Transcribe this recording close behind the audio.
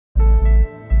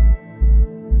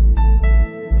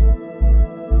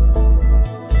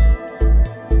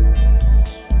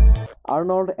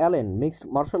Arnold Allen, mixed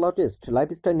martial artist,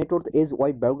 lifestyle, net worth, age,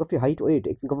 wife, biography, height, weight,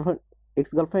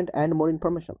 ex-girlfriend, and more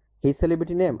information. His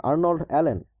celebrity name, Arnold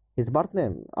Allen. His birth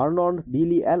name, Arnold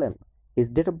Billy Allen. His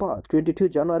date of birth, 22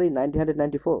 January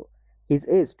 1994. His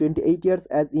age, 28 years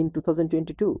as in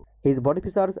 2022. His body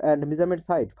features and measurements: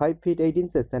 height, 5 feet 8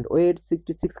 inches and weight,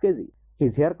 66 kg.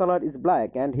 His hair color is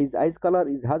black and his eyes color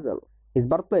is hazel. His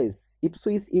birthplace,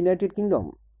 Ipswich, United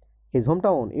Kingdom. His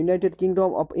hometown, United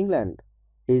Kingdom of England.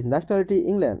 His nationality,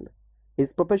 England.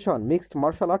 His profession, mixed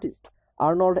martial artist.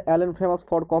 Arnold Allen, famous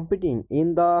for competing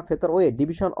in the Featherweight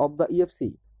division of the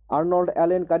UFC. Arnold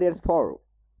Allen careers for.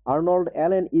 Arnold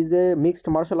Allen is a mixed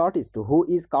martial artist who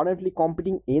is currently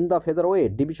competing in the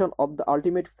Featherweight division of the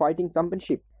Ultimate Fighting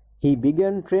Championship. He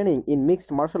began training in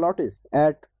mixed martial arts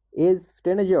at age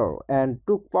teenager and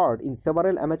took part in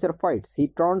several amateur fights. He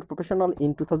turned professional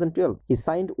in 2012. He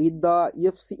signed with the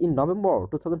UFC in November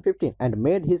 2015 and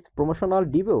made his promotional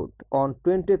debut on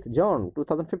 20th June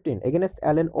 2015 against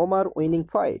Alan Omar, winning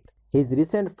fight. His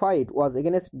recent fight was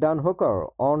against Dan Hooker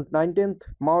on 19th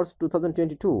March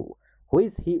 2022,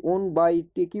 which he won by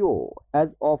TKO as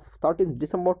of 13th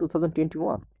December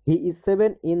 2021. He is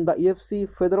 7th in the UFC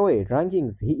featherweight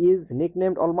rankings. He is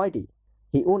nicknamed Almighty.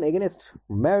 He won against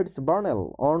Mads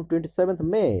Burnell on 27th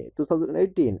May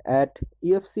 2018 at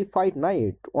UFC Fight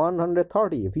Night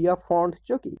 130 via front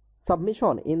choke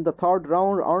submission in the third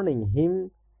round, earning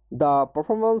him the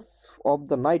Performance of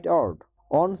the Night award.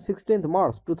 On 16th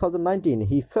March 2019,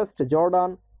 he faced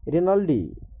Jordan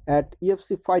Rinaldi at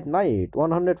UFC Fight Night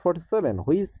 147,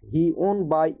 which he won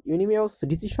by unanimous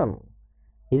decision.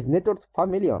 His net worth $5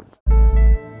 million.